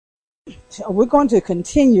we're going to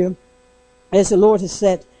continue, as the Lord has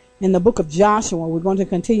said, in the book of Joshua. We're going to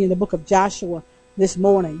continue in the book of Joshua this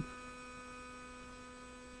morning.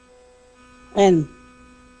 And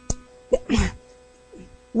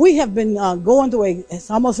we have been going through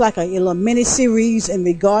it's almost like a little mini series in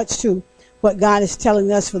regards to what God is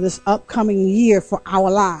telling us for this upcoming year for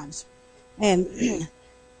our lives. And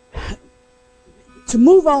to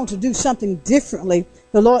move on to do something differently,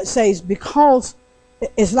 the Lord says, because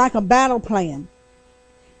it's like a battle plan.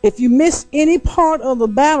 If you miss any part of the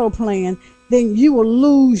battle plan, then you will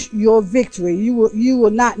lose your victory. You will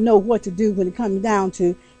not know what to do when it comes down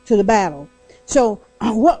to the battle. So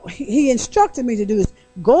what he instructed me to do is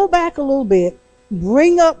go back a little bit,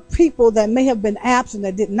 bring up people that may have been absent,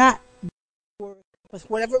 that did not, for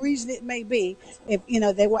whatever reason it may be, if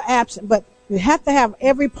they were absent. But you have to have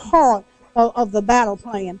every part of the battle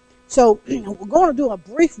plan. So we're going to do a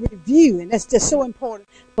brief review, and that's just so important.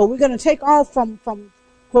 But we're going to take off from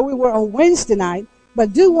where we were on Wednesday night,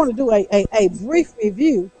 but do want to do a brief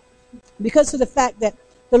review because of the fact that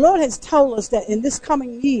the Lord has told us that in this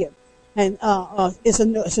coming year, and it's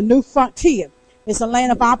a new frontier. It's a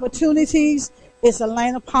land of opportunities. It's a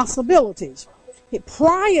land of possibilities.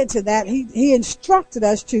 Prior to that, he instructed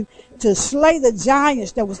us to slay the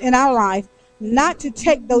giants that was in our life, not to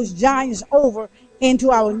take those giants over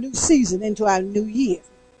into our new season, into our new year.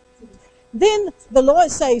 Then the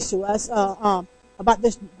Lord says to us about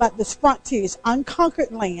this frontier. It's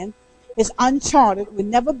unconquered land. It's uncharted. We've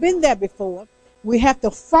never been there before. We have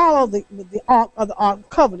to follow the Ark of the Ark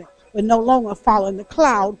Covenant. We're no longer following the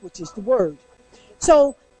cloud, which is the word.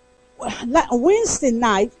 So Wednesday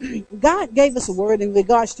night, God gave us a word in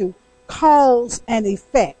regards to cause and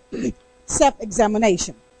effect,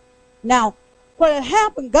 self-examination. Now, what had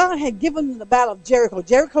happened, God had given them the battle of Jericho.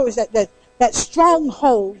 Jericho is that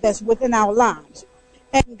stronghold that's within our lives.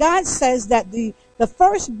 And God says that the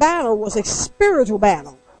first battle was a spiritual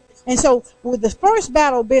battle. And so with the first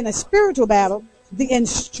battle being a spiritual battle, the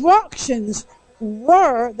instructions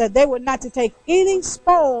were that they were not to take any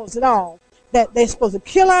spoils at all, that they're supposed to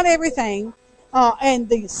kill out everything, and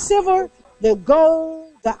the silver, the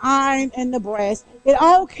gold, the iron, and the brass, it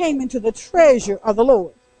all came into the treasure of the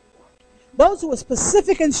Lord. Those were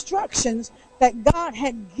specific instructions that God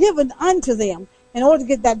had given unto them in order to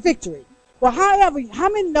get that victory. Well, however, how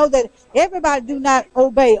many know that everybody do not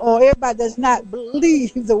obey, or everybody does not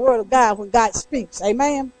believe the word of God when God speaks?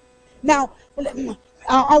 Amen? Now,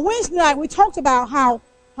 on Wednesday night, we talked about how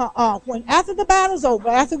when after the battle's over,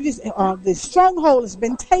 after the stronghold has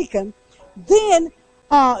been taken, then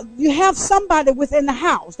you have somebody within the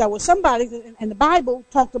house. There was somebody, and the Bible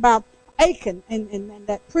talked about Achan in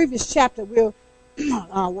that previous chapter we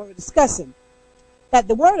were discussing, that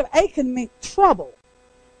the word of Achan meant trouble.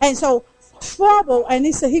 And so trouble, and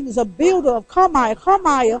he said he was a builder of Carmiah.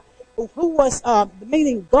 Carmiah, who was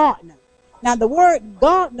meaning gardener. Now the word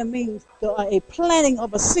gardener means a planting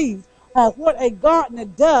of a seed, or what a gardener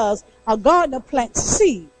does. A gardener plants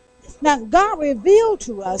seed. Now God revealed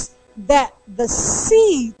to us that the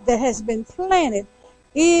seed that has been planted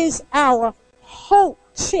is our hope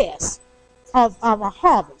chest of our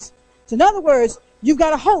harvest. So in other words, you've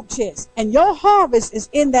got a hope chest, and your harvest is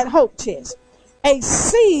in that hope chest. A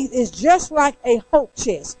seed is just like a hope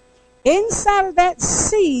chest. Inside of that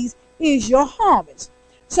seed is your harvest.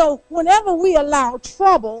 So whenever we allow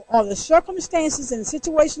trouble or the circumstances and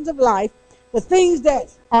situations of life, the things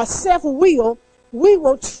that are self-will, we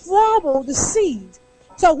will trouble the seed.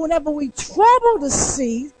 So whenever we trouble the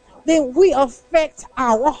seed, then we affect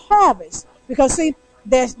our harvest. Because see,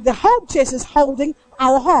 the hope chest is holding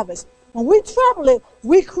our harvest. When we trouble it,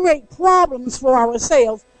 we create problems for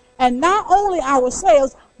ourselves, and not only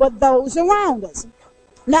ourselves, but those around us.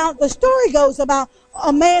 Now, the story goes about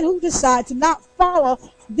a man who decided to not follow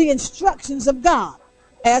the instructions of God,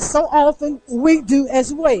 as so often we do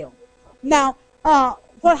as well. Now,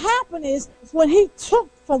 what happened is when he took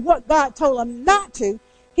from what God told him not to,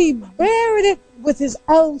 he buried it with his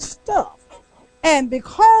own stuff. And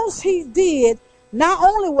because he did, not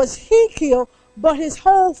only was he killed, but his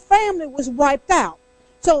whole family was wiped out.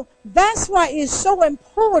 So that's why it's so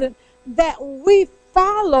important that we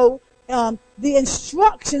follow the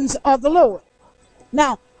instructions of the Lord.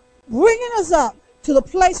 Now, bringing us up to the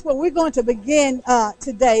place where we're going to begin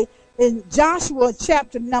today in Joshua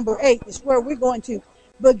chapter number 8 is where we're going to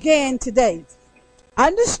begin today.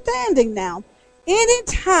 Understanding now,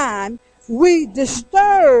 anytime we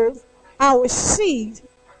disturb our seed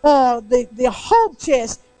or the hope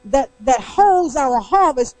chest that holds our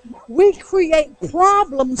harvest, we create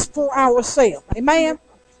problems for ourselves. Amen?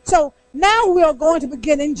 So now we are going to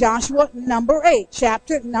begin in Joshua number 8,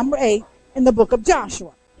 chapter number 8, in the book of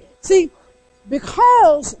Joshua. See,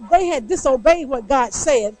 because they had disobeyed what God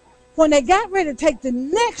said, when they got ready to take the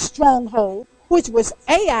next stronghold, which was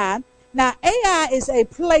Ai. Now, Ai is a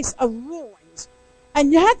place of ruins.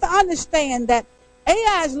 And you have to understand that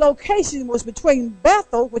Ai's location was between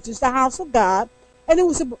Bethel, which is the house of God, and it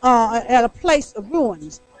was at a place of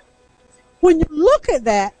ruins. When you look at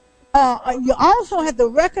that, you also have to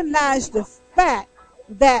recognize the fact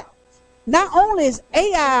that not only is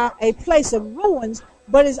Ai a place of ruins,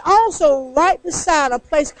 but it's also right beside a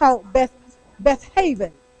place called Beth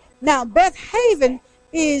Haven. Now, Beth Haven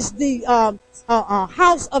is the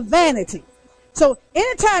house of vanity. So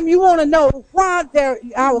anytime you want to know why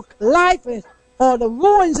our life is, or the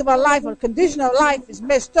ruins of our life, or the condition of our life is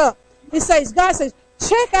messed up, God says,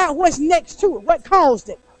 check out what's next to it, what caused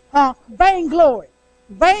it. Vainglory.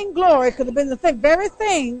 Vainglory could have been the very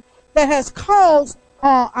thing that has caused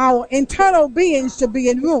our internal beings to be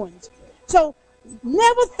in ruins. So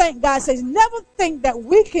never think, God says, never think that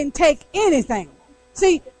we can take anything.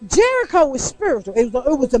 See, Jericho was spiritual. It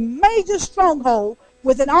was a major stronghold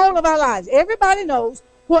within all of our lives. Everybody knows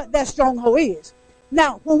what that stronghold is.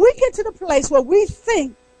 Now, when we get to the place where we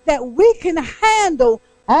think that we can handle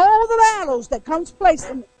all the battles that comes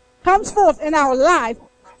forth in our life,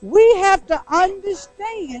 we have to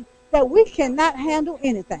understand that we cannot handle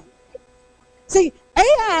anything. See,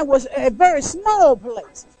 Ai was a very small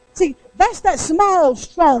place. See, that's that small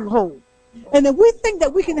stronghold. And if we think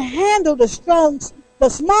that we can handle the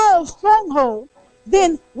small stronghold,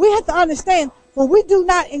 then we have to understand when we do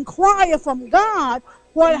not inquire from God,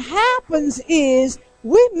 what happens is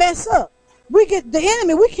we mess up. We get the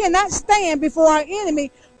enemy. We cannot stand before our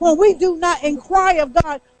enemy when we do not inquire of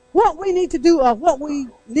God what we need to do, or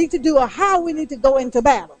how we need to go into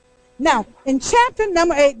battle. Now, in chapter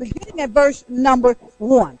number 8, beginning at verse number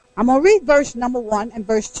 1, I'm going to read verse number 1 and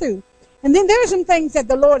verse 2. And then there are some things that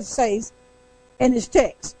the Lord says in his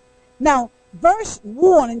text. Now, verse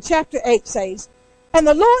 1 in chapter 8 says, "And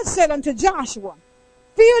the Lord said unto Joshua,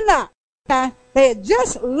 Fear not." Now, they had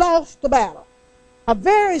just lost the battle. A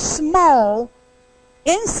very small,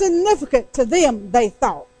 insignificant to them, they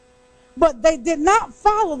thought. But they did not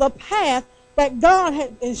follow the path that God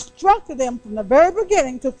had instructed them from the very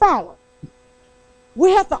beginning to follow.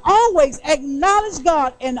 We have to always acknowledge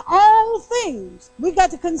God in all things. We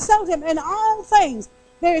got to consult him in all things.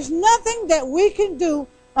 There is nothing that we can do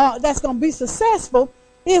that's going to be successful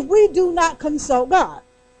if we do not consult God.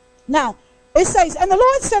 Now, it says, "And the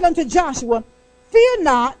Lord said unto Joshua, Fear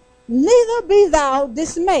not, neither be thou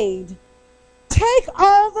dismayed. Take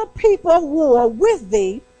all the people of war with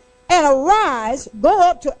thee, and arise, go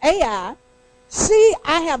up to Ai. See,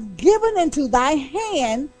 I have given into thy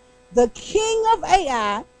hand the king of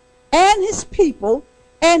Ai, and his people,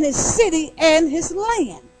 and his city, and his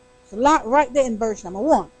land." It's a lot right there in verse number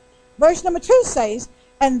 1. Verse number 2 says,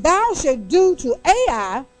 "And thou shalt do to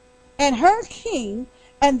Ai and her king,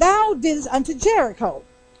 and thou didst unto Jericho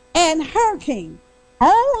and her king.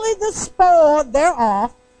 Only the spoil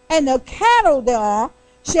thereof, and the cattle thereof,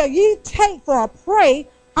 shall ye take for a prey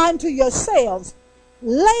unto yourselves.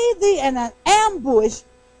 Lay thee in an ambush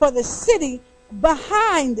for the city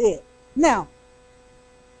behind it." Now,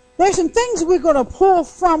 there's some things we're going to pull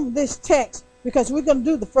from this text because we're going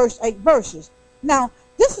to do the first 8 verses. Now,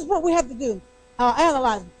 this is what we have to do,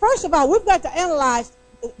 analyze. First of all, we've got to analyze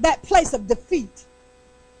that place of defeat.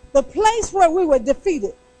 The place where we were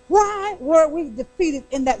defeated. Why were we defeated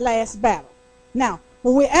in that last battle? Now,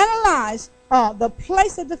 when we analyze the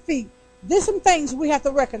place of defeat, there's some things we have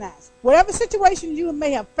to recognize. Whatever situation you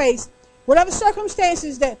may have faced, whatever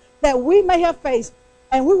circumstances that we may have faced,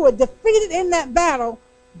 and we were defeated in that battle,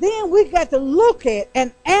 then we got to look at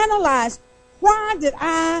and analyze, why did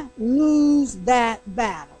I lose that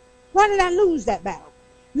battle? Why did I lose that battle?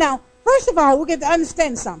 Now, first of all, we get to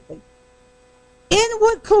understand something.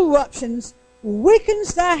 Inward corruptions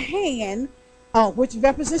weakens the hand, which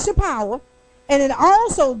represents your power, and it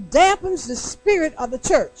also dampens the spirit of the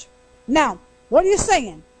church. Now, what are you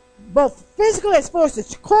saying? Both physical as far as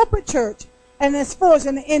the corporate church and as far as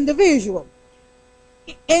an individual.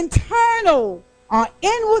 Internal or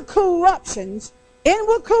inward corruptions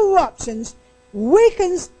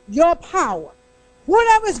weakens your power.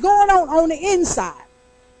 Whatever's going on the inside,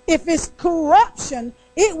 if it's corruption,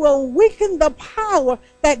 it will weaken the power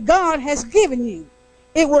that God has given you.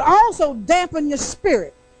 It will also dampen your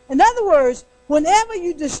spirit. In other words, whenever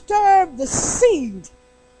you disturb the seed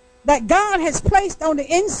that God has placed on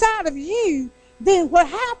the inside of you, then what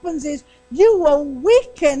happens is you will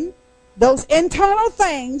weaken those internal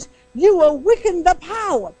things. You will weaken the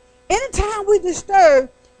power. Anytime we disturb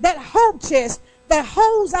that hope chest, that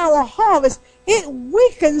holds our harvest, it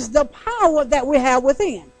weakens the power that we have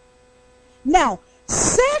within. Now,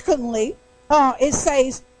 secondly, it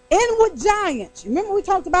says inward giants. Remember we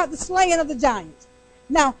talked about the slaying of the giants.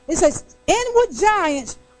 Now, it says inward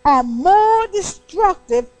giants are more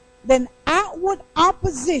destructive than outward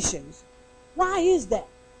oppositions. Why is that?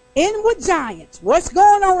 Inward giants, what's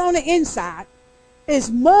going on the inside,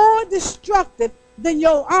 is more destructive than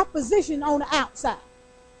your opposition on the outside.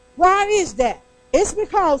 Why is that? It's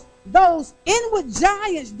because those inward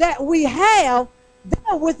giants that we have,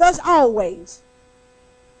 they're with us always.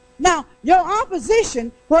 Now, your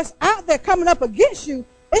opposition, what's out there coming up against you,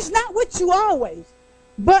 it's not with you always.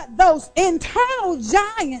 But those internal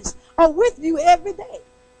giants are with you every day.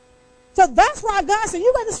 So that's why God said,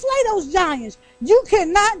 you better slay those giants. You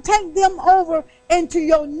cannot take them over into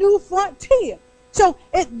your new frontier. So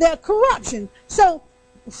they're corruption. So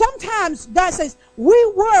sometimes God says,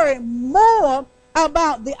 we worry more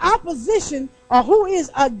about the opposition or who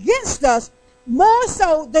is against us more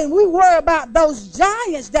so than we worry about those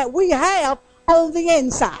giants that we have on the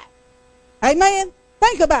inside. Amen?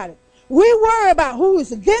 Think about it. We worry about who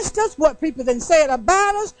is against us, what people then said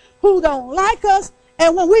about us, who don't like us.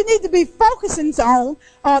 And what we need to be focusing on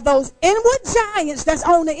are those inward giants that's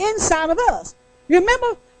on the inside of us. You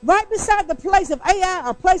remember right beside the place of Ai,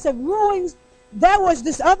 a place of ruins, there was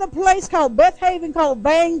this other place called Beth Haven called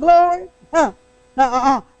Vainglory.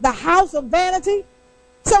 The house of vanity.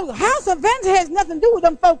 So the house of vanity has nothing to do with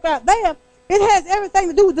them folk out there. It has everything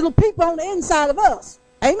to do with the little people on the inside of us.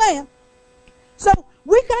 Amen. So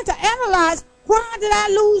we got to analyze, why did I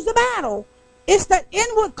lose the battle? It's that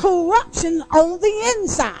inward corruption on the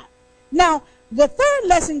inside. Now, the third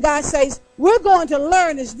lesson God says we're going to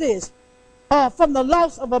learn is this, from the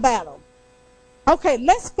loss of a battle. Okay,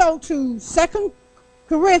 let's go to 2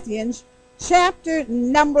 Corinthians chapter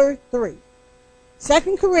number 3.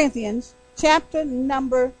 2 Corinthians chapter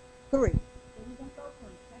number 3.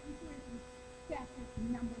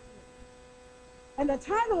 And the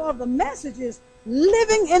title of the message is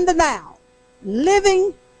Living in the Now.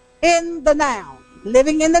 Living in the now.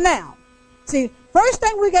 Living in the now. See, first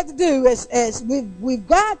thing we got to do is we've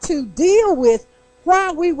got to deal with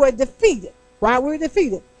why we were defeated. Why we were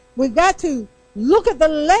defeated. We've got to look at the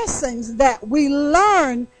lessons that we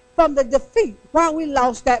learned from the defeat, why we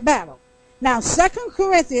lost that battle. Now, 2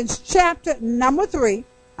 Corinthians chapter number 3.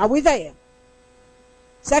 Are we there?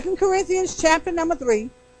 2 Corinthians chapter number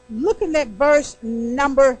 3. Looking at verse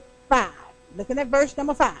number 5. Looking at verse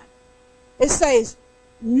number 5. It says,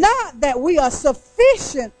 not that we are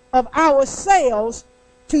sufficient of ourselves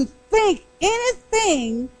to think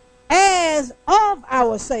anything as of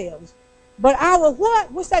ourselves. But our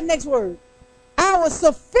what? What's that next word? Our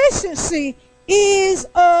sufficiency is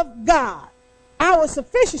of God. Our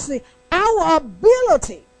sufficiency, our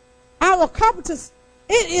ability, our competence,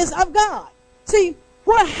 it is of God. See,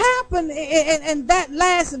 what happened in that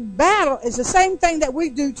last battle is the same thing that we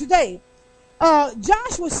do today.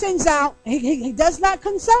 Joshua sends out, he does not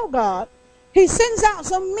consult God. He sends out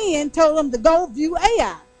some men, told them to go view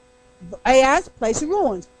Ai. Ai's place of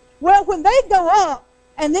ruins. Well, when they go up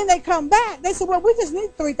and then they come back, they said, well, we just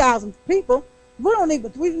need 3,000 people.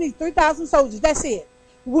 We need 3,000 soldiers. That's it.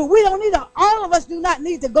 We don't need, all of us do not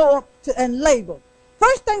need to go up and labor.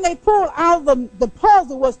 First thing they pulled out of the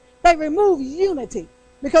puzzle was they removed unity,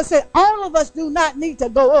 because said all of us do not need to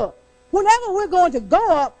go up. Whenever we're going to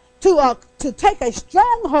go up to take a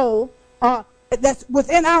stronghold that's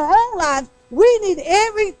within our own lives, we need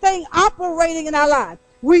everything operating in our lives.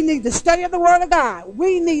 We need the study of the Word of God.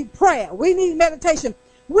 We need prayer. We need meditation.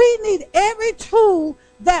 We need every tool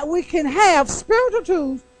that we can have, spiritual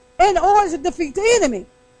tools, in order to defeat the enemy.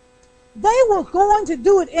 They were going to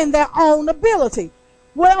do it in their own ability.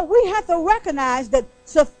 Well, we have to recognize that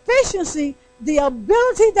sufficiency, the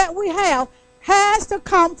ability that we have, has to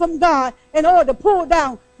come from God in order to pull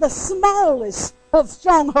down the smallest of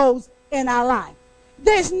strongholds in our life.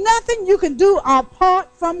 There's nothing you can do apart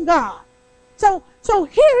from God. So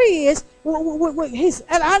here he is.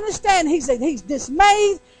 And I understand he's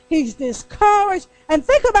dismayed, he's discouraged. And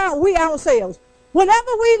think about we ourselves.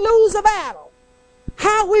 Whenever we lose a battle,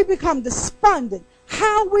 how we become despondent,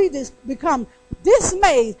 how we become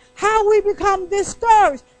dismayed, how we become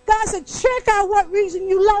discouraged. God said, check out what reason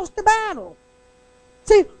you lost the battle.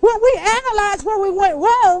 See, when we analyze where we went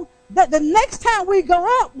wrong, that the next time we go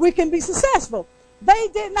up, we can be successful. They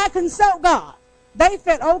did not consult God. They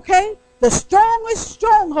felt, okay, the strongest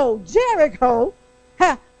stronghold, Jericho,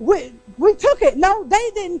 we took it. No,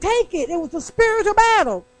 they didn't take it. It was a spiritual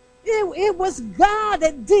battle. It was God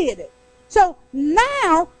that did it. So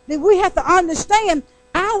now that we have to understand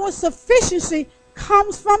our sufficiency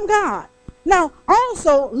comes from God. Now,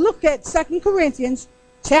 also look at 2 Corinthians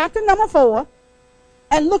chapter number 4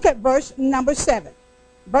 and look at verse number 7.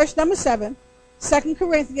 Verse number 7, 2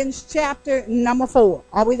 Corinthians chapter number 4.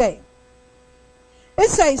 Are we there? It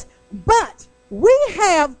says, but we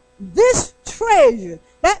have this treasure.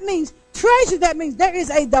 That means treasure, that means there is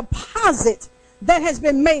a deposit that has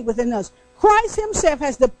been made within us. Christ himself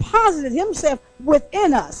has deposited himself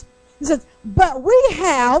within us. He says, but we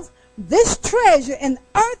have this treasure in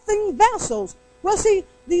earthen vessels. Well, see,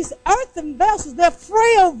 these earthen vessels, they're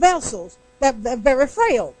frail vessels. They're very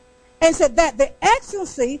frail. And said that the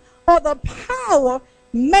excellency or the power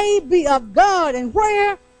may be of God and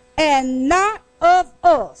where? And not of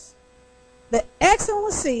us. The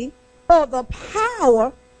excellency or the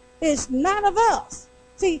power is not of us.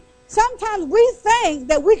 See, sometimes we think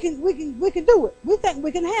that we can do it. We think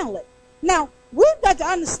we can handle it. Now, we've got to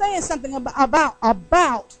understand something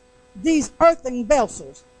about these earthen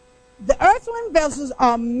vessels. The earthen vessels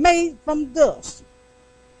are made from dust.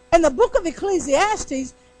 In the book of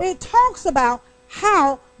Ecclesiastes, it talks about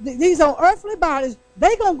how these are earthly bodies,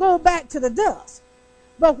 they're going to go back to the dust.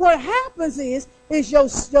 But what happens is your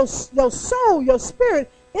soul, your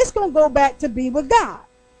spirit, it's going to go back to be with God.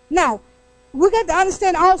 Now, we got to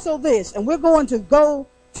understand also this, and we're going to go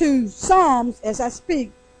to Psalms as I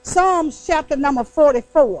speak. Psalms chapter number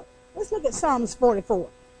 44. Let's look at Psalms 44.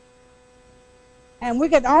 And we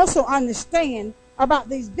got to also understand about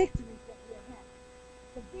these victories that we're having.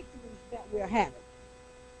 The victories that we're having.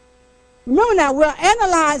 Remember now, we're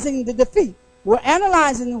analyzing the defeat. We're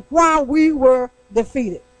analyzing why we were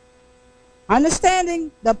defeated.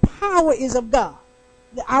 Understanding the power is of God.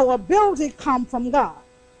 Our ability comes from God.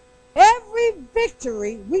 Every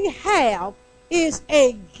victory we have is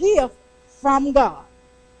a gift from God.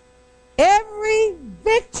 Every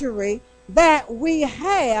victory that we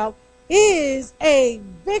have is a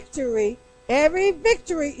victory. Every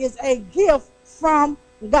victory is a gift from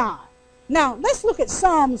God. Now, let's look at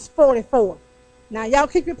Psalms 44. Now, y'all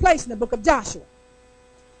keep your place in the book of Joshua.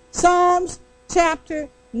 Psalms chapter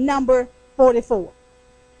number 44.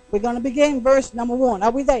 We're going to begin verse number 1.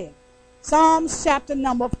 Are we there? Psalms chapter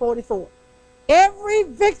number 44. Every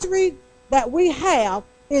victory that we have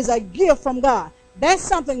is a gift from God. That's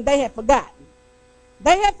something they had forgotten.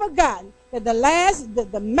 They had forgotten that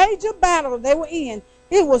the major battle they were in,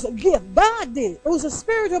 it was a gift. God did it. It was a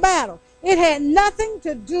spiritual battle. It had nothing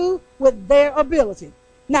to do with their ability.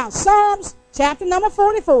 Now, Psalms chapter number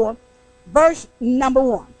 44, verse number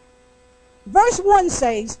 1. Verse 1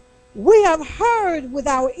 says, we have heard with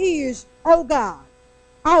our ears, O God.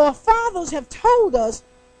 Our fathers have told us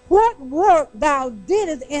what work thou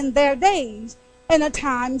didst in their days and the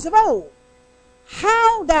times of old.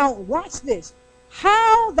 How thou, watch this,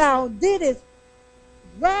 how thou didst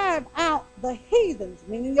drive out the heathens,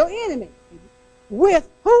 meaning your enemy, with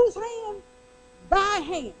whose hand? Thy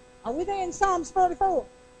hand. Are we there in Psalms 44?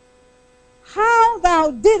 How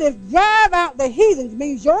thou didst drive out the heathens,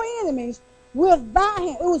 means your enemies, with thy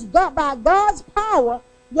hand. It was God, by God's power,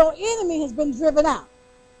 your enemy has been driven out.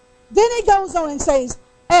 Then he goes on and says,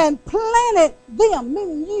 and planted them,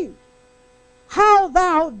 meaning you. How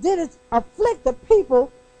thou didst afflict the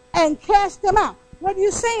people and cast them out. What are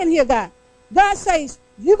you saying here, God? God says,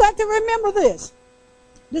 you got to remember this.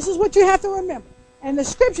 This is what you have to remember. And the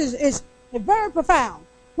scriptures is very profound.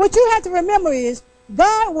 What you have to remember is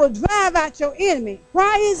God will drive out your enemy.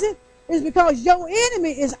 Why is it? It's because your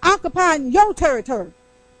enemy is occupying your territory.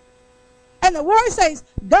 And the word says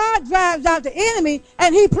God drives out the enemy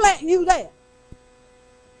and he plants you there.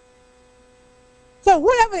 So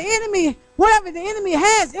whatever the enemy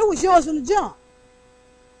has, it was yours from the jump.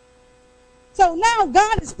 So now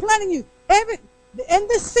God is planting you in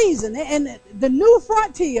this season, in the new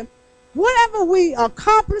frontier. Whatever we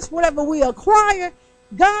accomplish, whatever we acquire,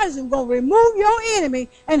 God is going to remove your enemy,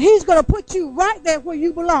 and he's going to put you right there where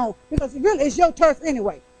you belong, because really it's your turf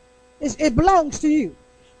anyway. It belongs to you.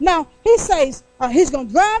 Now, he says he's going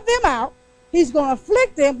to drive them out, he's going to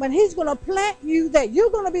afflict them, but he's going to plant you there. You're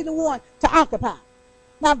going to be the one to occupy.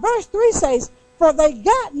 Now, verse 3 says, for they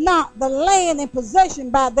got not the land in possession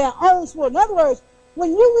by their own sword. In other words,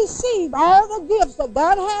 when you receive all the gifts that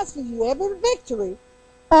God has for you, every victory,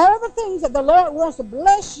 all the things that the Lord wants to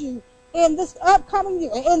bless you in this upcoming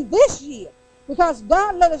year, in this year, because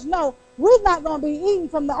God let us know we're not going to be eating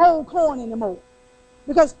from the old corn anymore.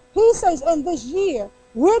 Because he says in this year,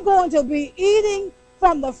 we're going to be eating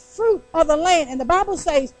from the fruit of the land. And the Bible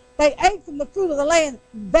says they ate from the fruit of the land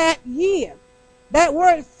that year. That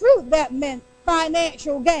word fruit, that meant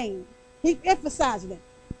financial gain. He emphasized it.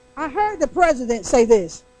 I heard the president say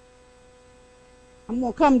this. I'm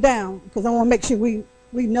going to come down because I want to make sure we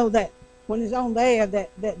know that when it's on the air that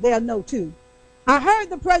they'll know too. I heard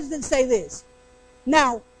the president say this.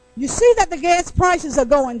 Now, you see that the gas prices are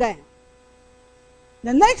going down.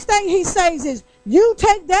 The next thing he says is, you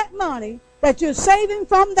take that money that you're saving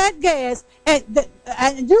from that gas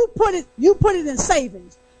and you put it in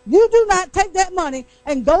savings. You do not take that money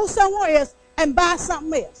and go somewhere else and buy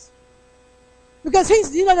something else. Because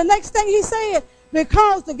the next thing he said,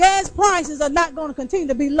 because the gas prices are not going to continue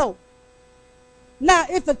to be low. Now,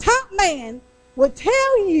 if the top man would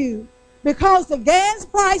tell you, because the gas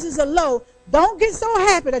prices are low, don't get so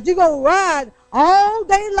happy that you're going to ride all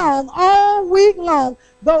day long, all week long,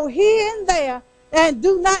 go here and there, and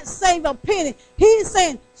do not save a penny. He's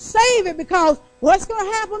saying, save it, because what's going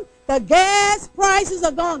to happen? The gas prices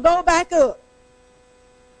are going to go back up.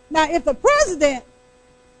 Now, if the president,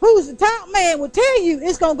 who's the top man, will tell you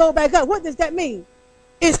it's going to go back up, what does that mean?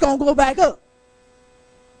 It's going to go back up.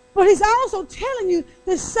 But he's also telling you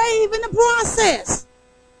to save in the process.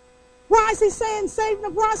 Why is he saying save in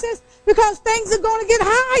the process? Because things are going to get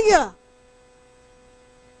higher.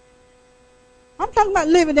 I'm talking about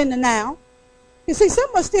living in the now. You see, some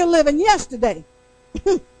of us still living yesterday.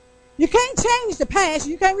 You can't change the past.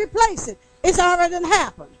 You can't replace it. It's already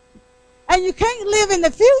happened. And you can't live in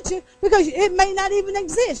the future because it may not even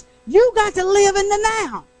exist. You got to live in the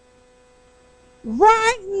now.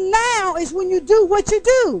 Right now is when you do what you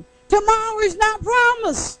do. Tomorrow is not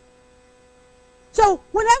promised. So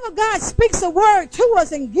whenever God speaks a word to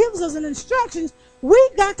us and gives us an instructions, we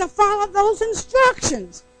got to follow those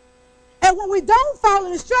instructions. And when we don't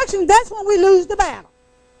follow instructions, that's when we lose the battle.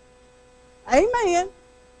 Amen.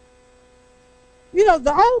 You know,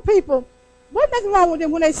 the old people, there's nothing wrong with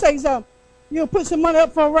them when they say, put some money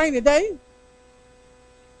up for a rainy day.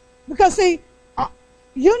 Because, see,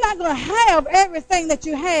 you're not going to have everything that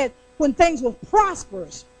you had when things were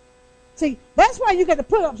prosperous. See, that's why you got to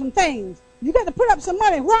put up some things. You got to put up some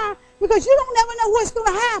money. Why? Because you don't never know what's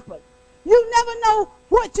going to happen. You never know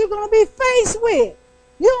what you're going to be faced with.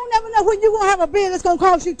 You don't never know when you're going to have a bill that's going to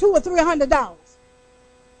cost you $200 or $300.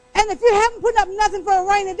 And if you haven't put up nothing for a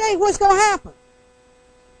rainy day, what's going to happen?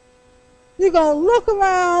 You're going to look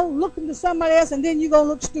around, looking to somebody else, and then you're going to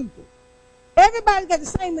look stupid. Everybody got the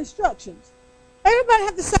same instructions. Everybody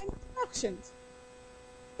have the same instructions.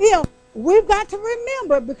 You know, we've got to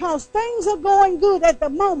remember, because things are going good at the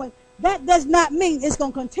moment, that does not mean it's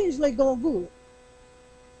going to continually go good.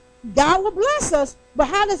 God will bless us, but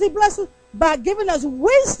how does he bless us? By giving us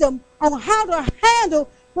wisdom on how to handle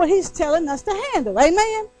what he's telling us to handle.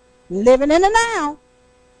 Amen? Living in the now.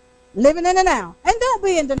 Living in the now. And don't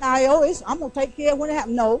be in denial. I'm going to take care of when it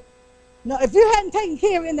happens. No. No, if you hadn't taken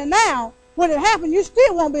care of it in the now, when it happened, you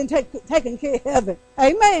still won't be taking care of it.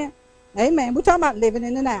 Amen? Amen. We're talking about living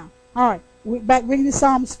in the now. All right. We're back reading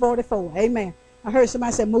Psalms 44. Amen. I heard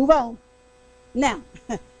somebody say, move on. Now.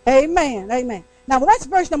 Amen. Amen. Now, that's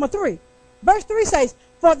verse number 3. Verse 3 says,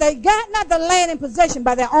 for they got not the land in possession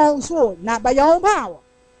by their own sword, not by your own power.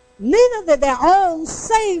 Neither did their own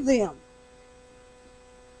save them.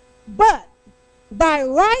 But thy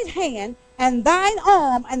right hand and thine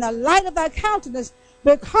arm and the light of thy countenance,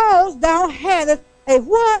 because thou hadst a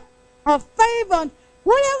what? A favor.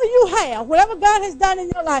 Whatever you have, whatever God has done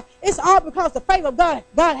in your life, it's all because the favor of God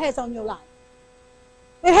has on your life.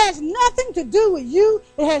 It has nothing to do with you.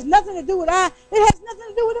 It has nothing to do with I. It has nothing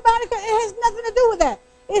to do with the body. It has nothing to do with that.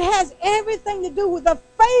 It has everything to do with the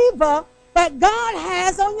favor that God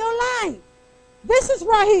has on your life. This is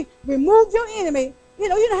why he removed your enemy. You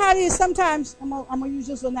know how it is sometimes. I'm going to use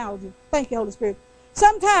this analogy. Thank you, Holy Spirit.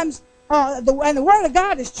 Sometimes, and the word of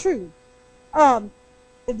God is true.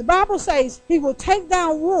 The Bible says he will take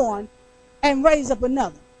down one and raise up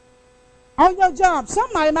another. On your job,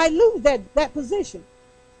 somebody might lose that position.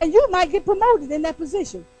 And you might get promoted in that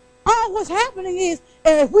position. All what's happening is,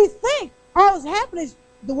 and if we think all that's happening is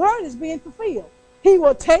the word is being fulfilled. He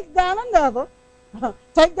will take down another,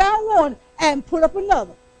 take down one, and put up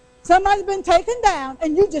another. Somebody's been taken down,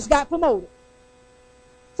 and you just got promoted.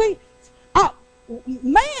 See,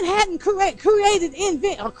 man hadn't created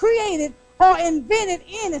or invented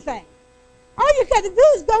anything. All you got to do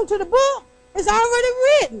is go to the book. It's already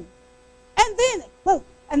written. And then,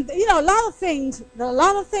 a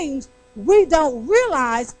lot of things we don't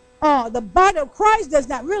realize, the body of Christ does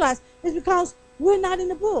not realize, is because we're not in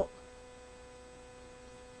the book.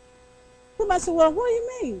 Somebody said, well, what do you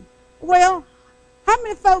mean? Well, how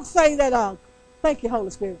many folks say that, thank you, Holy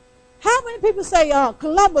Spirit. How many people say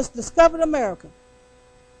Columbus discovered America?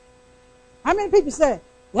 How many people say it?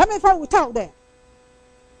 How many folks would talk that?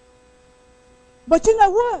 But you know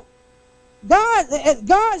what?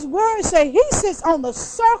 God's word say he sits on the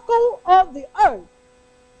circle of the earth.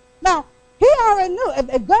 Now, he already knew.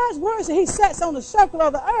 If God's word says he sits on the circle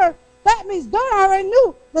of the earth, that means God already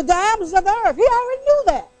knew the diameters of the earth. He already knew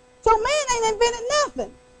that. So man ain't invented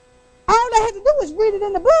nothing. All they had to do was read it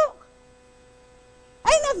in the book.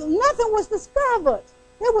 Nothing was discovered.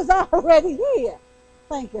 It was already here.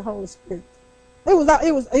 Thank you, Holy Spirit.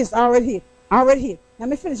 It's already here. Already here. Let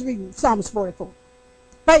me finish reading Psalms 44.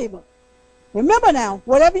 Favor. Remember now,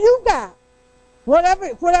 whatever you got,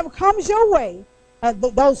 whatever comes your way,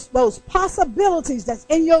 those possibilities that's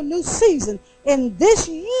in your new season in this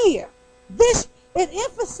year, it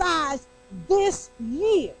emphasized this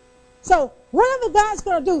year. So whatever God's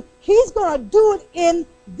going to do, he's going to do it in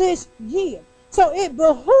this year. So it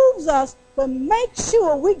behooves us to make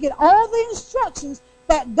sure we get all the instructions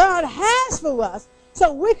that God has for us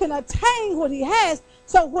so we can attain what he has.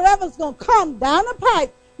 So whatever's going to come down the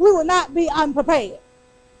pipe, we will not be unprepared.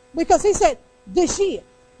 Because he said this year,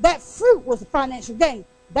 that fruit was a financial gain.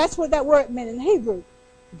 That's what that word meant in Hebrew.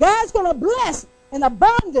 God's going to bless in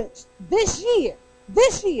abundance this year.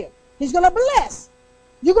 This year, he's going to bless.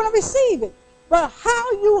 You're going to receive it. But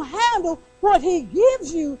how you handle what he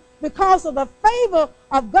gives you because of the favor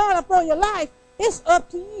of God upon your life, it's up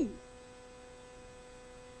to you.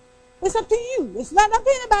 It's up to you. It's not up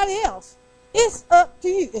to anybody else. It's up to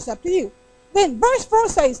you. It's up to you. Then verse 4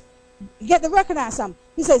 says, you get to recognize something.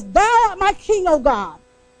 He says, thou art my king, O God.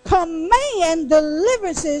 Command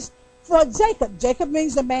deliverances for Jacob. Jacob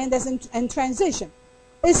means the man that's in transition.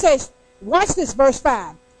 It says, watch this, verse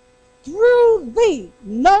 5. Through thee,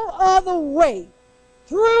 no other way.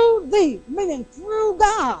 Through thee, meaning through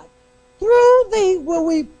God. Through thee will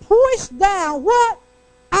we push down what?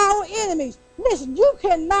 Our enemies. Listen, you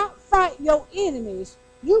cannot fight your enemies.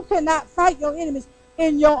 You cannot fight your enemies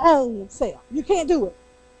in your own self. You can't do it.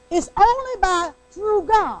 It's only through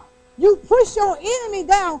God. You push your enemy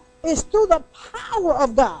down, it's through the power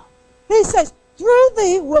of God. He says, through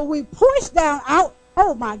thee will we push down out.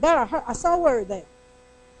 Oh my God, I saw a word there.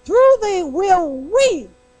 Through thee will we.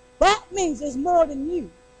 That means it's more than you.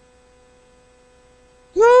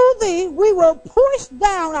 Through thee we will push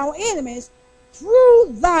down our enemies.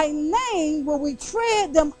 Through thy name will we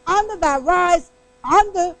tread them under that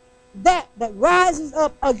rises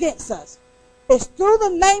up against us. It's through the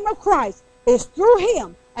name of Christ. It's through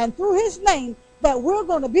him and through his name that we're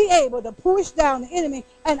going to be able to push down the enemy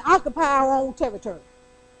and occupy our own territory.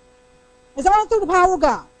 It's all through the power of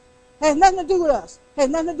God. It has nothing to do with us. It has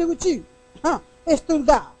nothing to do with you. It's through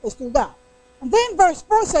God. It's through God. And then verse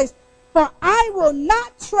 4 says, for I will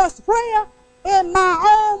not trust prayer in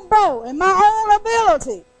my own bow, in my own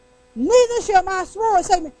ability. Neither shall my sword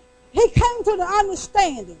save me. He came to the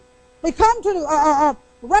understanding. He came to the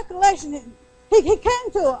recollection. He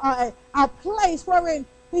came to a place wherein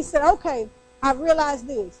he said, okay, I realize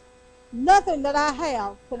this. Nothing that I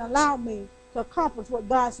have can allow me to accomplish what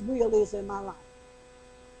God's will is in my life.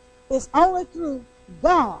 It's only through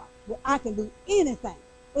God that I can do anything.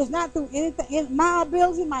 It's not through anything, my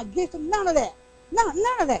ability, my gift, none of that.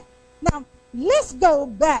 None of that. Now, let's go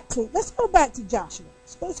back to Joshua.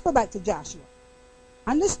 Let's go back to Joshua.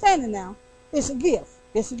 Understanding now, it's a gift.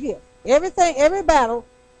 It's a gift. Everything, every battle,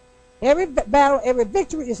 every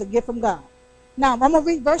victory is a gift from God. Now, I'm going to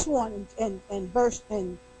read verse 1 in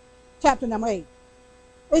chapter number 8.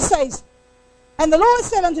 It says, and the Lord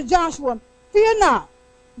said unto Joshua, fear not,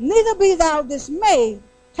 neither be thou dismayed.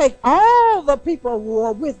 Take all the people of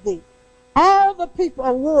war with thee. All the people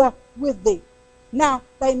of war with thee. Now,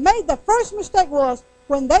 they made the first mistake was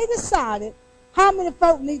when they decided how many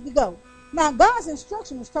folk need to go. Now, God's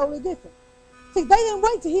instruction was totally different. See, they didn't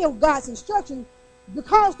wait to hear God's instruction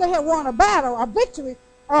because they had won a battle, a victory,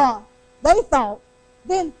 they thought.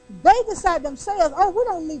 Then they decided themselves, oh, we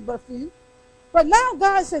don't need but a few. But now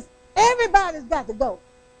God says, everybody's got to go.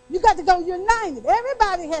 You got to go united.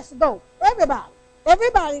 Everybody has to go.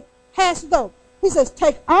 Everybody has to go. He says,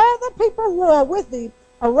 take all the people of war with thee.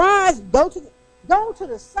 Arise, go to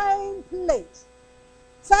the same place.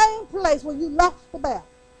 Same place where you lost the battle.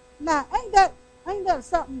 Now, ain't that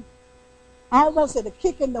something almost at a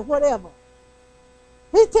kick in the whatever?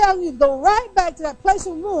 He's telling you to go right back to that place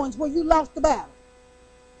of ruins where you lost the battle.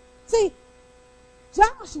 See,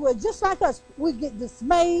 Joshua, just like us, we get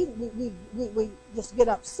dismayed. We just get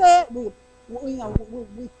upset. We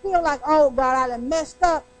feel like, oh, God, I done messed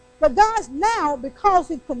up. But God's now, because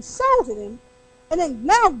he consulted him, and then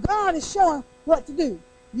now God is showing what to do.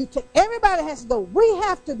 Everybody has to go. We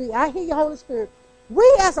have to be, I hear you, Holy Spirit, we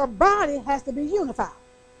as a body has to be unified.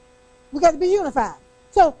 We got to be unified.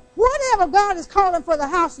 So whatever God is calling for the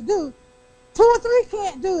house to do, 2 or 3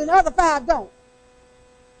 can't do it, and the other 5 don't.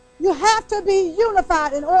 You have to be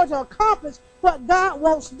unified in order to accomplish what God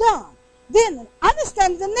wants done. Then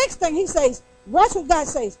understand the next thing he says. Watch what God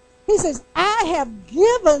says. He says, I have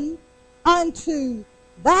given unto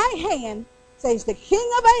thy hand, says the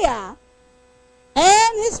king of Ai,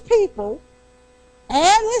 and his people,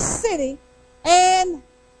 and his city, and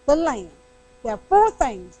the land. There are 4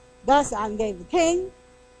 things. God said, I gave the king,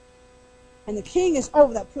 and the king is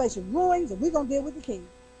over that place of ruins, and we're going to deal with the king.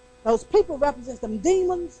 Those people represent them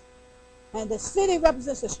demons, and the city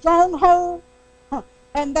represents a stronghold,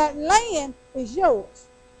 and that land is yours.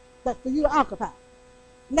 That's for you to occupy.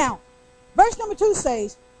 Now, verse number 2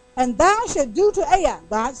 says, and thou shalt do to Ai,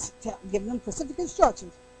 God's giving them specific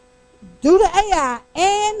instructions, do to Ai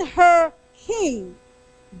and her king.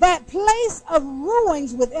 That place of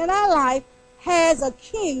ruins within our life has a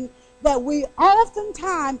king that we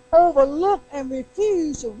oftentimes overlook and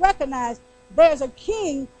refuse to recognize. There's a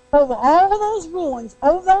king over all those ruins,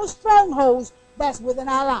 over those strongholds that's within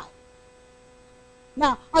our life.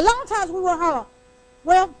 Now, a lot of times we will holler,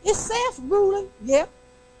 well, it's self-ruling, yeah,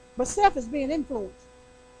 but self is being influenced.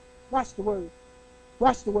 Watch the word.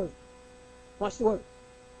 Watch the word. Watch the word.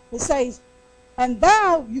 It says, and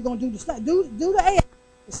thou, you're going to do the Ai,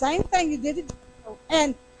 the same thing you did to Jericho,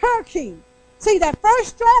 and her king. See, that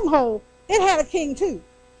first stronghold, it had a king too.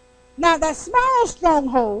 Now, that small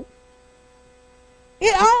stronghold,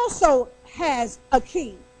 it also has a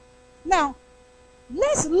king. Now,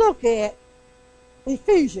 let's look at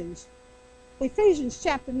Ephesians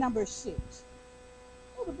chapter number 6.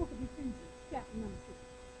 Go to the book of Ephesians chapter number 6.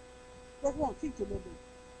 Just want to teach you a little bit.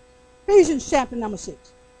 Ephesians chapter number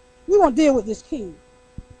 6. We want to deal with this king.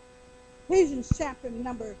 Ephesians chapter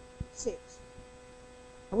number 6.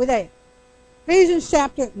 Are we there? Ephesians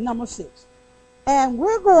chapter number 6. And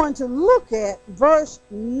we're going to look at verse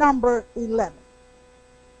number 11.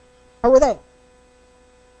 Are we there?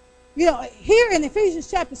 You know, here in Ephesians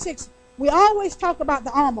chapter 6, we always talk about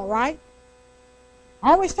the armor, right?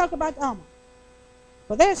 Always talk about the armor.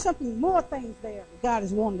 But there's something more things there that God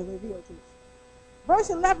is wanting to reveal to us. Verse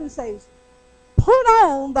 11 says, put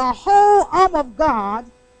on the whole armor of God,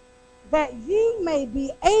 that ye may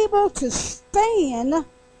be able to stand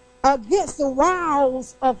against the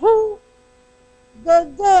wiles of who?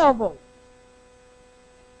 The devil.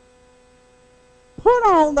 Put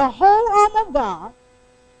on the whole armor of God,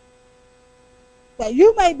 that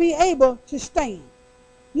you may be able to stand.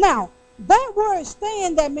 Now, that word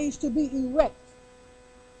stand, that means to be erect.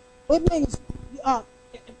 It means,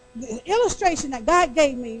 the illustration that God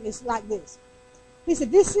gave me is like this. He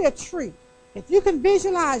said, you see a tree. If you can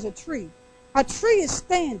visualize a tree is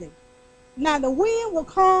standing. Now, the wind will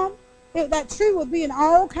come. That tree will be in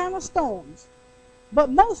all kind of storms. But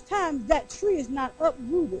most times, that tree is not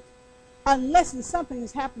uprooted unless something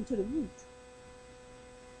has happened to the root.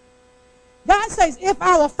 God says, if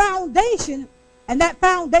our foundation, and that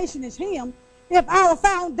foundation is Him, if our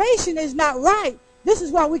foundation is not right, this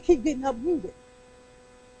is why we keep getting uprooted.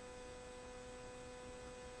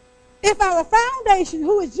 If our foundation,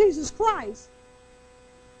 who is Jesus Christ,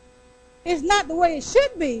 is not the way it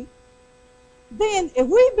should be, then if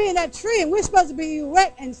we be in that tree and we're supposed to be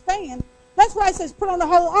erect and stand, that's why it says put on the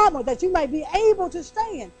whole armor, that you may be able to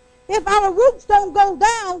stand. If our roots don't go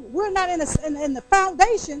down, we're not in the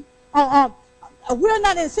foundation, we're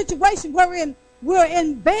not in a situation where we're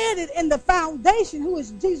embedded in the foundation, who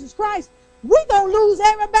is Jesus Christ. We're going to lose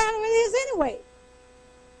every battle it is anyway.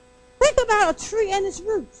 Think about a tree and its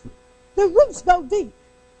roots. The roots go deep.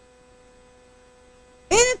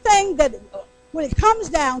 Anything that, when it comes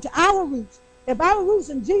down to our roots, if our roots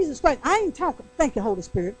in Jesus Christ, I ain't talking, thank you, Holy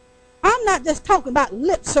Spirit. I'm not just talking about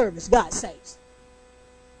lip service, God says.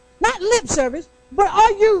 Not lip service, but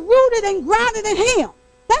are you rooted and grounded in Him?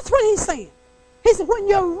 That's what He's saying. He said, when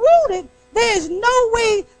you're rooted, there is no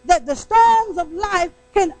way that the storms of life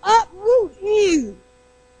can uproot you.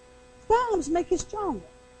 Storms make you stronger.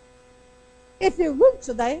 If your roots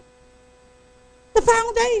are there, the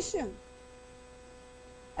foundation.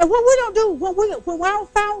 And what we don't do, when our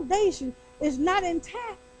foundation is not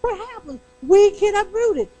intact, what happens? We get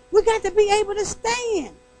uprooted. We got to be able to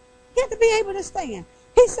stand. Got to be able to stand.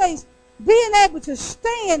 He says, being able to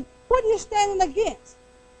stand, what are you standing against?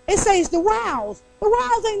 It says the wiles. The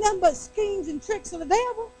wiles ain't nothing but schemes and tricks of the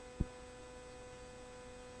devil.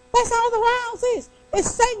 That's all the wiles is.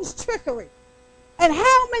 It's Satan's trickery. And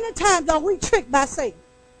how many times are we tricked by Satan?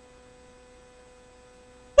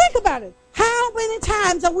 Think about it. How many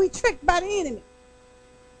times are we tricked by the enemy?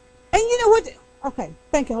 And you know what? Okay,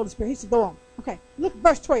 thank you, Holy Spirit. He said, go on. Okay, look at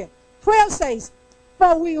verse 12. 12 says,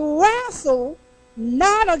 for we wrestle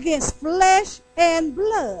not against flesh and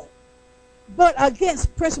blood, but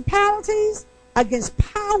against principalities, against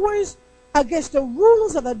powers, against the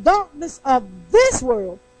rulers of the darkness of this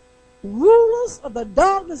world. Rulers of the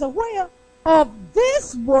darkness of where? Of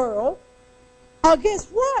this world. Against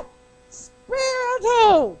what?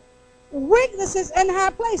 Spiritual weaknesses in high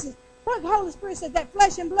places. What the Holy Spirit said, that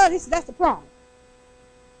flesh and blood, he said, that's the problem.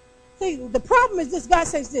 See, the problem is this. God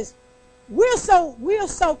says this. We're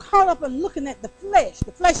so caught up in looking at the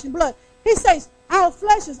flesh and blood. He says our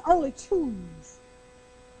flesh is only tools.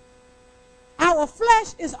 Our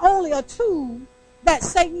flesh is only a tool that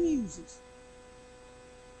Satan uses.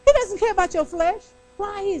 He doesn't care about your flesh.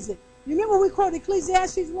 Why is it? You remember we quoted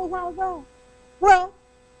Ecclesiastes a little while ago? Well,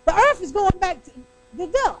 the earth is going back to the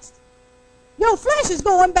dust. Your flesh is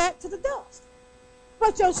going back to the dust.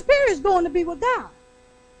 But your spirit is going to be with God.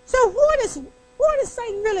 So what is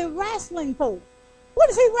Satan really wrestling for? What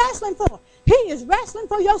is he wrestling for? He is wrestling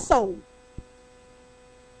for your soul.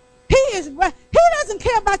 He doesn't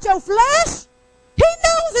care about your flesh. He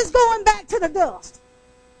knows it's going back to the dust.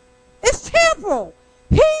 It's temporal.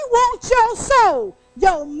 He wants your soul,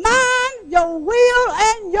 your mind, your will,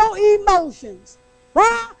 and your emotions.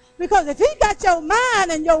 Why? Because if he got your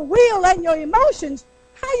mind and your will and your emotions,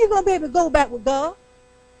 how are you going to be able to go back with God?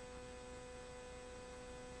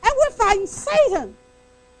 And we're fighting Satan,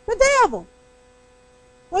 the devil.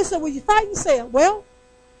 Well, so when you fighting Satan, well,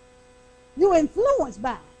 you're influenced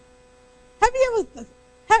by it.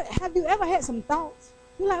 Have you ever had some thoughts?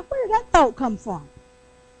 You're like, where did that thought come from?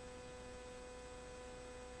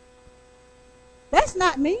 That's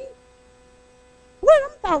not me. Where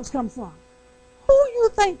them thoughts come from? Who you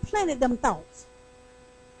think planted them thoughts?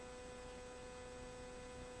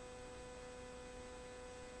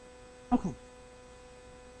 Okay.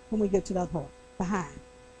 When we get to that part, behind.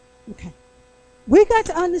 Okay. We got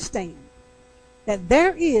to understand that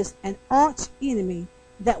there is an arch enemy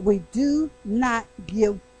that we do not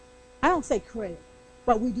give, I don't say credit,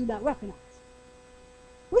 but we do not recognize.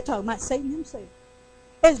 We're talking about Satan himself.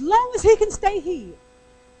 As long as he can stay here,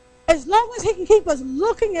 as long as he can keep us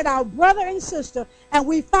looking at our brother and sister and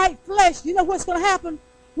we fight flesh, you know what's going to happen?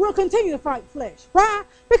 We'll continue to fight flesh. Why?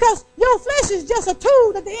 Because your flesh is just a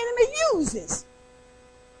tool that the enemy uses.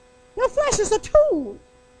 Your flesh is a tool.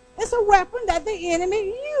 It's a weapon that the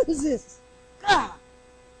enemy uses. God.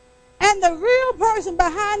 And the real person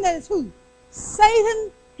behind that is who?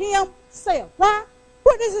 Satan himself. Why?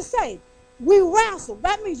 What does it say? We wrestle.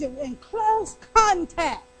 That means you're in close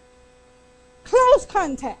contact. Close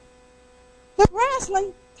contact. The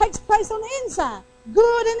wrestling takes place on the inside.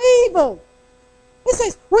 Good and evil. It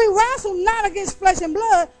says we wrestle not against flesh and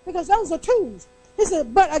blood because those are tools. He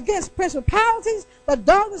said, but against principalities, the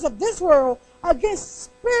darkness of this world, against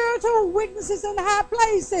spiritual weaknesses in high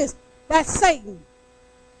places. That's Satan.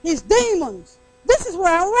 His demons. This is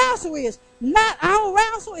where our wrestle is. Our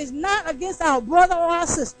wrestle is not against our brother or our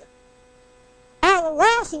sister. Our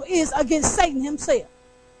wrestle is against Satan himself.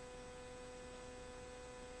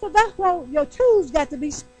 So that's why your tools got to be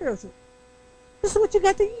spiritual. This is what you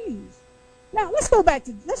got to use. Now let's go back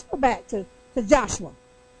to Joshua.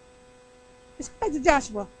 Let's go back to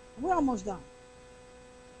Joshua. We're almost done.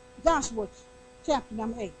 Joshua chapter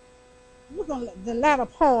number 8. Look on the latter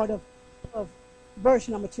part of verse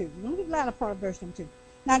number 2. Look at the latter part of verse number 2.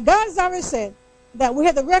 Now God has already said that we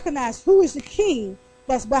have to recognize who is the king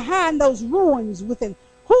that's behind those ruins within.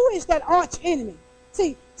 Who is that arch enemy?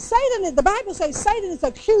 See, Satan, the Bible says Satan is the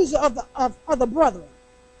accuser of the brethren.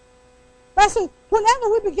 That's so whenever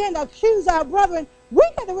we begin to accuse our brethren, we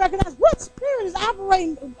got to recognize what spirit is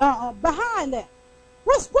operating behind that.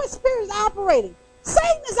 What spirit is operating?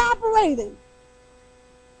 Satan is operating.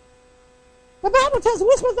 The Bible tells us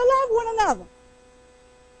we're supposed to love one another.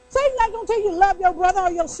 Satan's not going to tell you to love your brother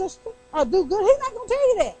or your sister or do good. He's not going to tell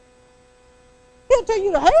you that. He'll tell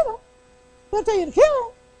you to hate them. He'll tell you to kill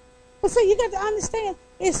them. But see, you got to understand,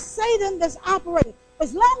 it's Satan that's operating.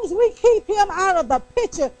 As long as we keep him out of the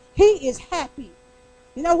picture, he is happy.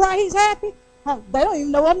 You know why he's happy? They don't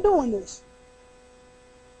even know I'm doing this.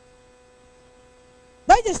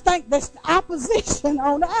 They just think that's the opposition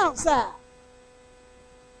on the outside.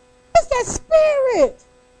 It's that spirit.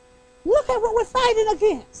 Look at what we're fighting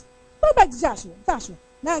against. Go back to Joshua.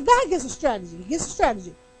 Now, God gives a strategy. He gives a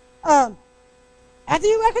strategy. After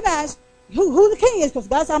you recognize who the king is, because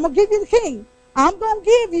God said, I'm going to give you the king. I'm going to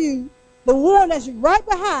give you the one that's right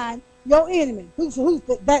behind your enemy, who's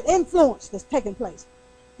that influence that's taking place.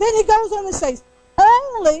 Then he goes on and says,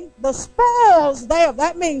 only the spoils thereof.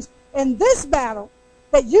 That means in this battle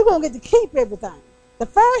that you're going to get to keep everything. The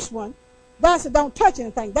first one, God said don't touch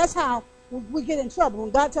anything. That's how we get in trouble. When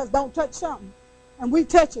God tells us don't touch something, and we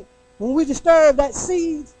touch it, when we disturb that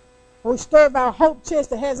seed, or we disturb our hope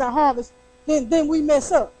chest that has our harvest, then we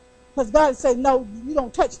mess up. Because God said, no, you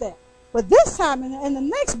don't touch that. But this time, in the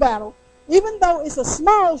next battle, even though it's a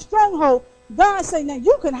small stronghold, God said, now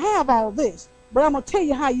you can have all this, but I'm going to tell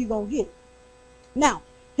you how you're going to get it. Now,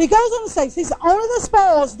 he goes on to say, he said, only the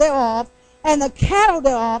spoils thereof and the cattle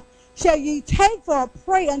thereof shall ye take for a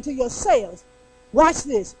prey unto yourselves. Watch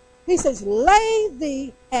this. He says, lay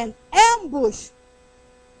thee an ambush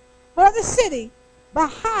for the city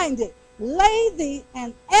behind it. Lay thee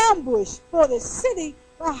an ambush for the city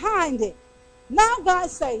behind it. Now God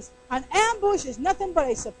says, an ambush is nothing but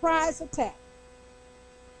a surprise attack.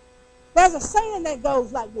 There's a saying that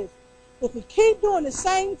goes like this. If you keep doing the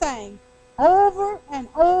same thing over and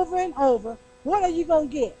over and over, what are you going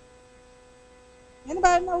to get?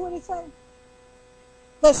 Anybody know what it's saying?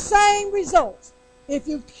 The same results. If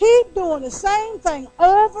you keep doing the same thing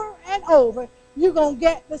over and over, you're going to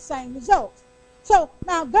get the same results. So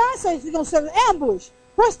now God says he's going to set an ambush.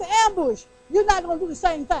 What's the ambush? You're not going to do the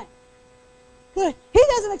same thing. He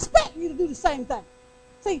doesn't expect you to do the same thing.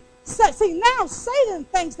 See, now Satan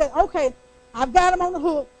thinks that, okay, I've got them on the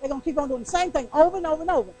hook. They're going to keep on doing the same thing over and over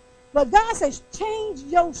and over. But God says, change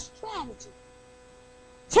your strategy.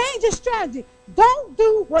 Change your strategy. Don't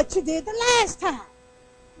do what you did the last time.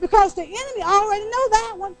 Because the enemy already know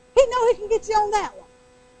that one. He know he can get you on that one.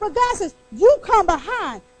 But God says, you come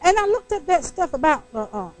behind. And I looked at that stuff about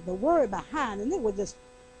the word behind, and it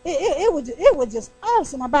was just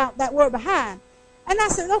awesome about that word behind. And I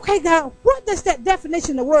said, okay, God, what does that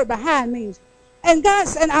definition of the word behind mean? And God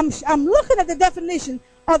said, and I'm looking at the definition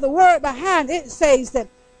of the word behind. It says that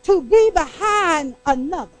to be behind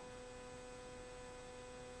another.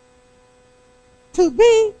 To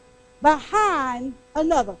be behind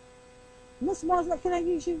another. Miss Marshall, can I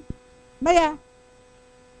use you? May I?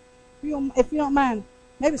 If you don't mind.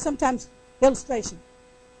 Maybe sometimes illustration.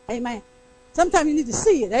 Amen. Sometimes you need to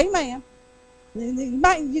see it. Amen.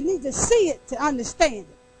 You need to see it to understand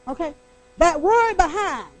it. Okay? That word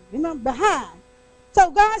behind. Remember, behind. So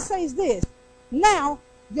God says this. Now,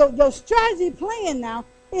 your strategy plan now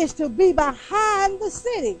is to be behind the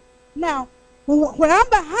city. Now, when I'm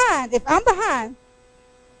behind, if I'm behind,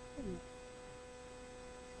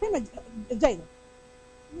 come here, Jada.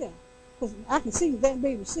 Yeah, because I can see you. They ain't be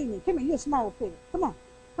able to see me. Come here, you're a small figure. Come on.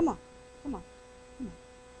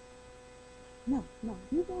 No.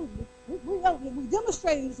 You go. We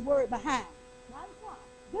demonstrating this word behind. Not in front.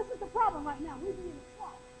 This is the problem right now. We be in the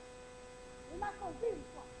front. We're not going to be in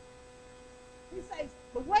front. He says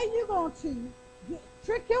the way you're going to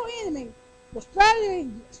trick your enemy, the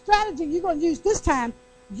strategy you're going to use this time,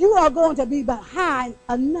 you are going to be behind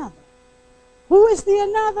another. Who is the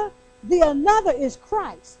another? The another is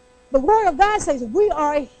Christ. The Word of God says we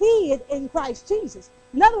are hid in Christ Jesus.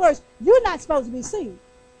 In other words, you're not supposed to be seen.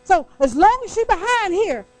 So as long as you're behind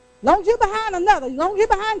here, as long as you're behind another, as long as you're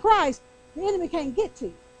behind Christ, the enemy can't get to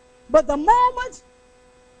you. But the moment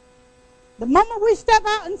we step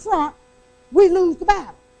out in front, we lose the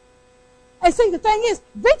battle. And see, the thing is,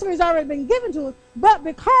 victory has already been given to us, but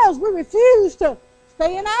because we refuse to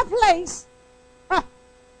stay in our place,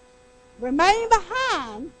 remain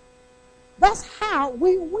behind, that's how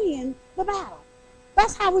we win the battle.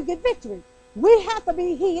 That's how we get victory. We have to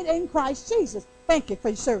be hid in Christ Jesus. Thank you for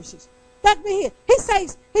your services. Got to be hid. He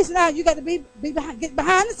says, now you got to be behind, get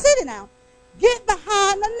behind the city now. Get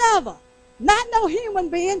behind another. Not no human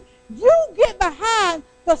being. You get behind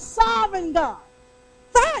the sovereign God.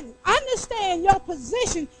 Fine. Understand your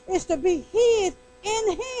position is to be hid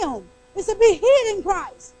in him. It's to be hid in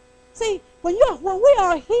Christ. See, when we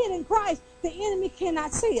are hid in Christ, the enemy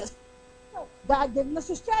cannot see us. So God giving us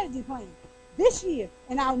a strategy plan. This year,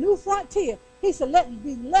 in our new frontier, he said, let it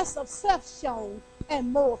be less of self shown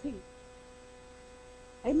and more of him.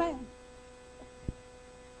 Amen.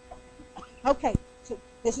 Okay, so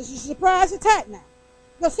this is a surprise attack now.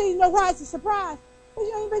 You know why it's a surprise? Because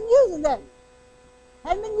you ain't been using that.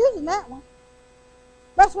 Haven't been using that one.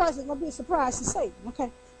 That's why it's going to be a surprise to Satan.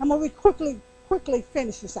 Okay, I'm going to quickly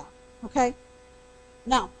finish this out. Okay,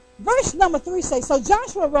 now verse number 3 says, so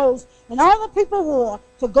Joshua arose and all the people war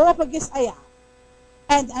to go up against Ai.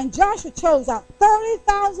 And Joshua chose out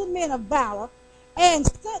 30,000 men of valor and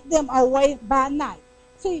sent them away by night.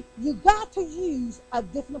 See, you got to use a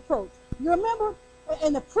different approach. You remember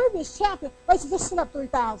in the previous chapter, let's just send up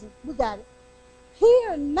 3,000. We got it.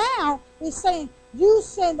 Here now it's saying you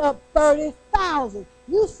send up 30,000.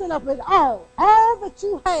 You send up it all. All that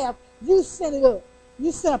you have, you send it up.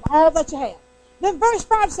 You send up all that you have. Then verse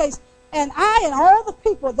 5 says, and I and all the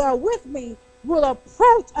people that are with me will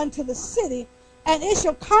approach unto the city, and it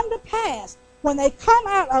shall come to pass when they come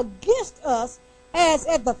out against us as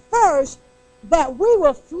at the first, that we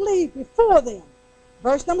will flee before them.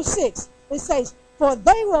 Verse number 6, it says, for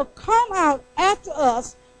they will come out after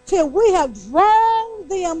us till we have drawn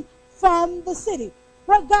them from the city.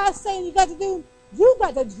 What God's saying you got to do, you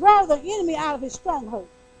got to draw the enemy out of his stronghold.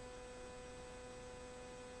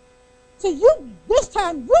 See, this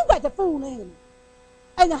time you got to fool the enemy.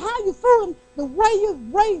 And how you fool him, the way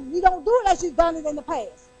you don't do it as you've done it in the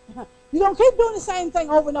past. You don't keep doing the same thing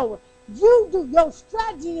over and over. Your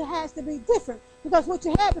strategy has to be different because what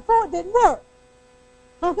you had before didn't work.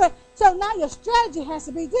 Okay, so now your strategy has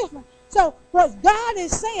to be different. So what God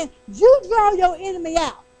is saying, you draw your enemy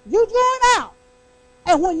out. You draw him out.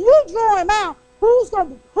 And when you draw him out, who's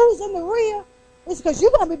in the rear? It's because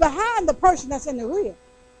you're going to be behind the person that's in the rear.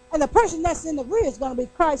 And the person that's in the rear is going to be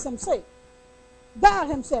Christ himself. God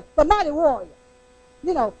himself, the mighty warrior.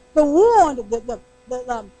 You know, the one,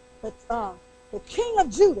 the king of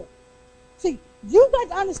Judah. See, you got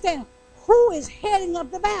to understand who is heading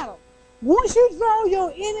up the battle. Once you draw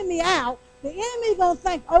your enemy out, the enemy is going to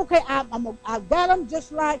think, okay, I got him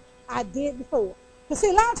just like I did before. Because see,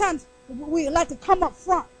 a lot of times we like to come up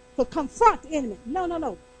front to confront the enemy.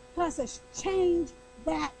 No. God says, change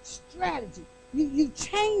that strategy. You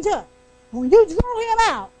change up. When you draw him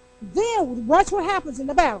out, then watch what happens in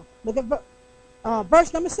the battle. Look at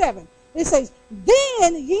verse number 7. It says,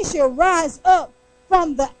 then ye shall rise up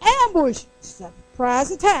from the ambush,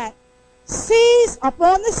 surprise attack, seize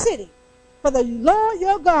upon the city, for the Lord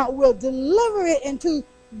your God will deliver it into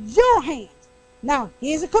your hands. Now,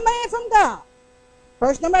 here's a command from God.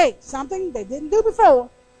 Verse number 8, something they didn't do before.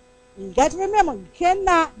 You got to remember, you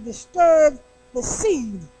cannot disturb the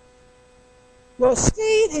seed. Your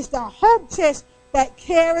seed is the hope chest that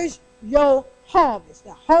carries your harvest,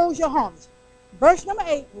 that holds your harvest. Verse number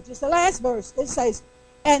 8, which is the last verse, it says,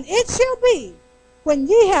 and it shall be when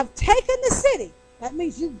ye have taken the city, that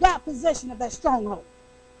means you got possession of that stronghold,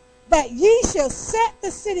 that ye shall set the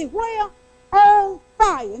city where? On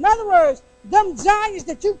fire. In other words, them giants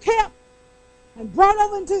that you kept and brought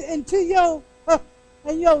over into your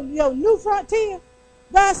new frontier,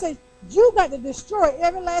 God says, you got to destroy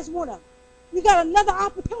every last one of them. You got another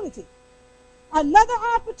opportunity. Another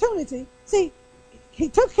opportunity. See, he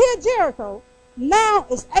took care of Jericho. Now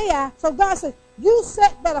it's Ai. So God says, you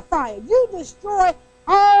set that afire. You destroy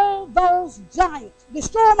all those giants.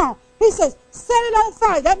 Destroy them all. He says, set it on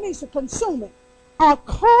fire. That means to consume it.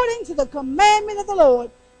 According to the commandment of the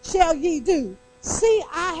Lord shall ye do. See,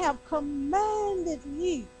 I have commanded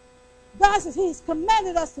ye. God says he's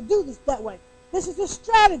commanded us to do this that way. This is the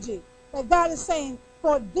strategy that God is saying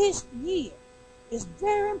for this year. It's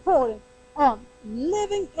very important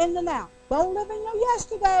living in the now. Don't live in your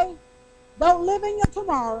yesterday. Don't live in your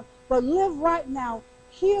tomorrow, but live right now.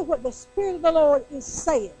 Hear what the Spirit of the Lord is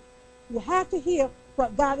saying. You have to hear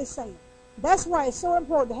what God is saying. That's why it's so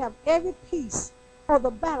important to have every piece of the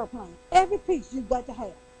battle plan. Every piece you've got to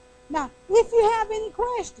have. Now, if you have any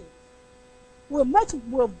questions, we're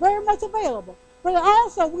very much available. But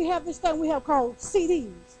also we have this thing we have called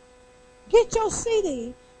CDs. Get your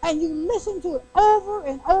CD and you listen to it over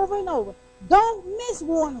and over and over. Don't miss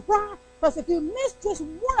one. Why? Because if you miss just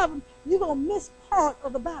one of them, you're going to miss part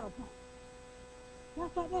of the battle plan.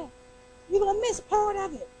 Just like that. You're going to miss part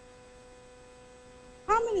of it.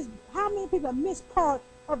 How many people have missed part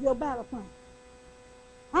of your battle plan?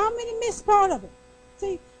 How many miss part of it?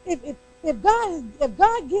 See, if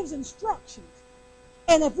God gives instructions,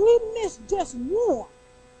 and if we miss just one,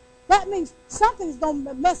 that means something's going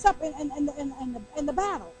to mess up in the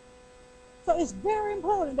battle. So it's very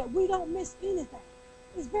important that we don't miss anything.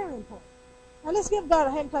 It's very important. Now let's give God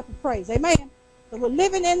a hand clap of praise. Amen. So we're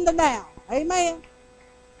living in the now. Amen.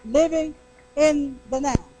 Living in the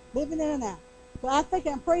now. Living in the now. So I think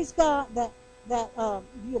and praise God that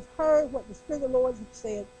you have heard what the Spirit of the Lord has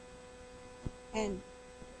said. And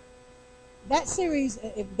that series,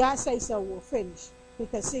 if God says so, will finish.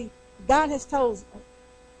 Because, see, God has told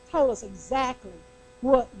us exactly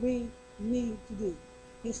what we need to do.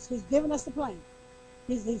 He's given us the plan.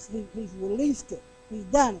 He's released it. He's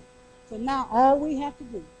done it. So now all we have to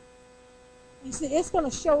do, you see, it's going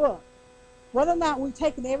to show up. Whether or not we've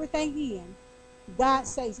taken everything in, God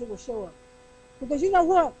says it will show up. Because you know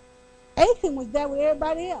what? Achan was there with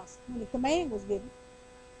everybody else when the command was given.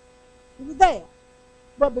 He was there.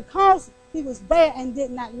 But because he was there and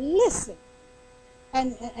did not listen,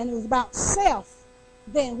 and it was about self,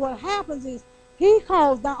 then what happens is he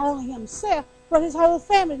caused not only himself, but his whole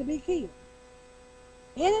family to be killed.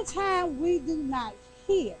 Anytime we do not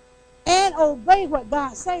hear and obey what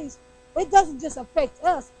God says, it doesn't just affect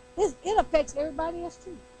us, it affects everybody else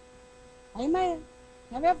too. Amen.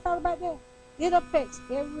 Have you ever thought about that? It affects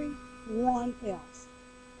everyone else.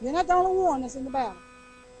 You're not the only one that's in the battle.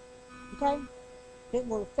 Okay? It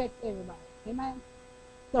will affect everybody. Amen.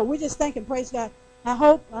 So we're just thinking, praise God. I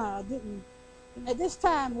hope didn't at this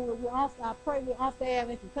time we're off. I pray we're off the air.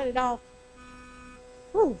 We can cut it off.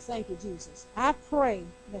 Whew, thank you, Jesus. I pray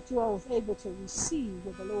that you all was able to receive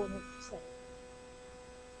what the Lord has to say.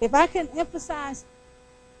 If I can emphasize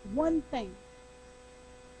one thing,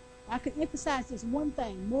 I can emphasize this one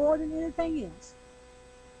thing more than anything else.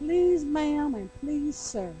 Please, ma'am, and please,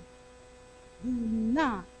 sir, do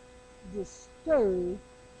not disturb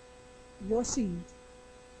your seed.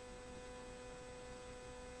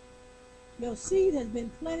 Your seed has been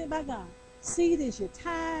planted by God. Seed is your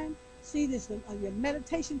time. Seed is your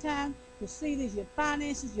meditation time. Your seed is your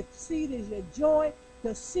finances. Your seed is your joy.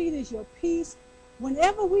 Your seed is your peace.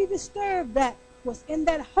 Whenever we disturb that, what's in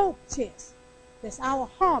that hope chest, that's our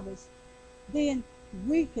harvest, then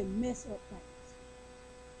we can mess up things.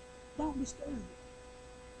 Don't disturb it.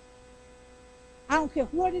 I don't care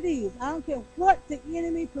what it is. I don't care what the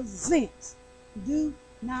enemy presents. Do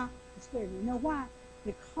not disturb it. You know why?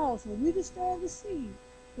 Because when we disturb the seed,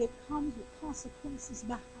 it comes with consequences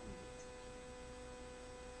behind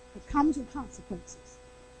it. It comes with consequences.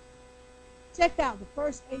 Check out the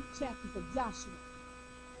first 8 chapters of Joshua.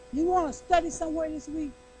 You want to study somewhere this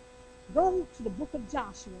week? Go to the book of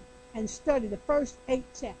Joshua and study the first 8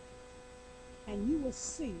 chapters. And you will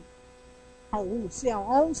see how we will see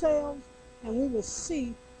our own selves, and we will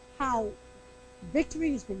see how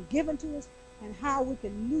victory has been given to us, and how we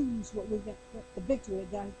can lose what we got, the victory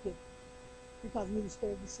that God has given, because we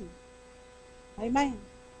disturbed the seed. Amen.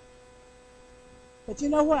 But you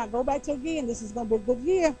know what? I go back to again. This is going to be a good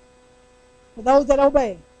year for those that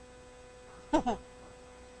obey.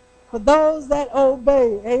 For those that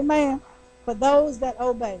obey. Amen. For those that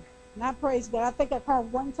obey. And I praise God. I think I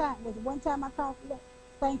called one time. Was it one time I called for that?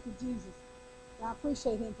 Thank you, Jesus. I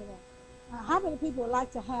appreciate him for that. How many people would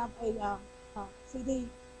like to have a CD?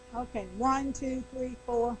 Okay, 1, 2, 3,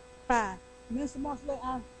 4, 5. Mr.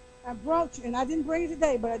 Marshall, I brought you, and I didn't bring it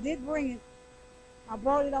today, but I did bring it. I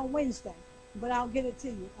brought it on Wednesday, but I'll get it to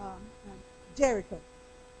you. Jericho,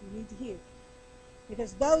 you need to hear it.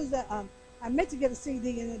 Because those that, I meant to get a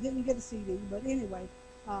CD, and I didn't get a CD, but anyway,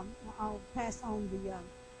 I'll pass on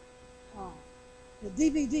the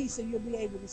DVD so you'll be able to